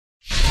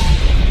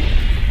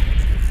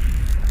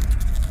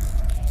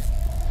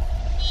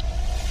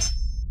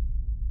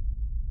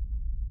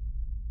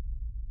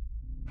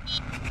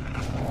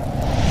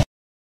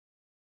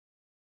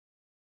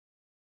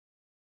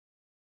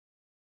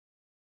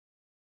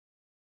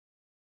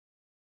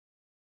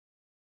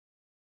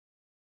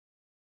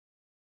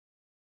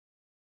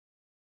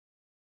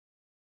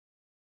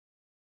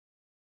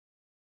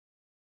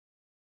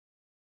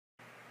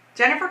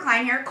Jennifer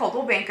Klein here,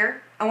 Coldwell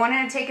Banker. I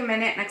wanted to take a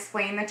minute and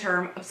explain the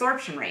term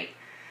absorption rate.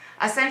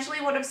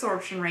 Essentially what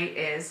absorption rate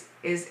is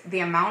the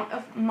amount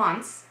of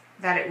months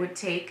that it would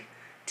take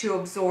to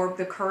absorb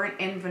the current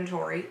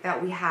inventory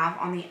that we have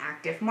on the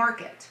active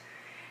market.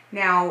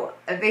 Now,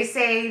 they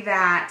say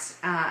that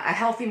a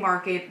healthy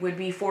market would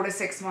be 4 to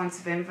 6 months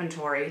of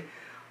inventory.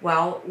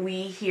 Well,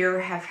 we here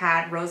have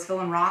had,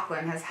 Roseville and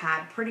Rocklin has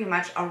had pretty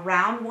much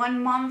around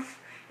 1 month,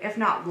 if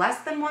not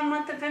less than 1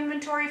 month of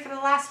inventory for the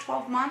last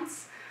 12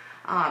 months.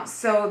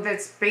 So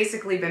that's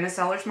basically been a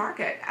seller's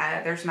market.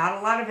 There's not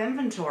a lot of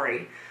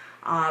inventory.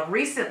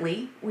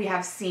 Recently, we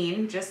have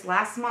seen, just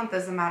last month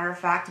as a matter of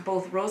fact,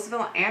 both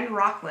Roseville and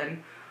Rocklin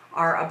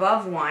are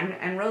above 1,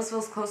 and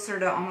Roseville's closer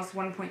to almost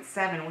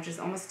 1.7, which is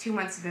almost 2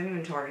 months of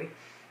inventory.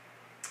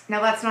 Now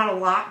that's not a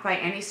lot by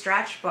any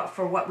stretch, but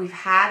for what we've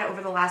had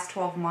over the last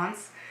 12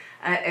 months,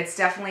 it's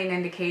definitely an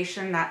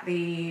indication that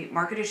the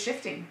market is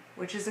shifting,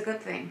 which is a good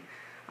thing.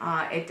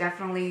 It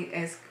definitely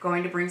is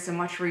going to bring some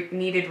much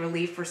needed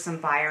relief for some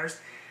buyers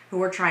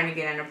who are trying to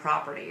get into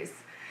properties.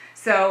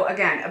 So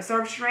again,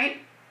 absorption rate,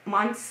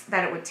 months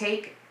that it would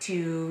take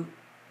to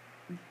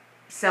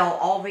sell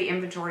all the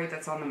inventory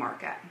that's on the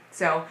market.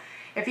 So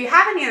if you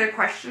have any other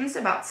questions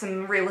about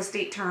some real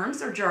estate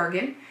terms or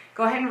jargon,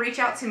 go ahead and reach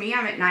out to me.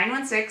 I'm at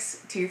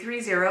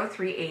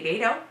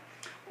 916-230-3880,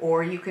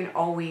 or you can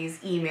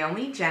always email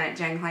me,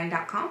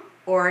 jen@JenKlein.com,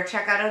 or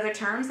check out other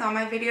terms on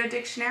my video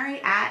dictionary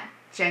at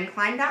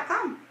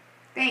JenKlein.com.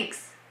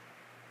 Thanks.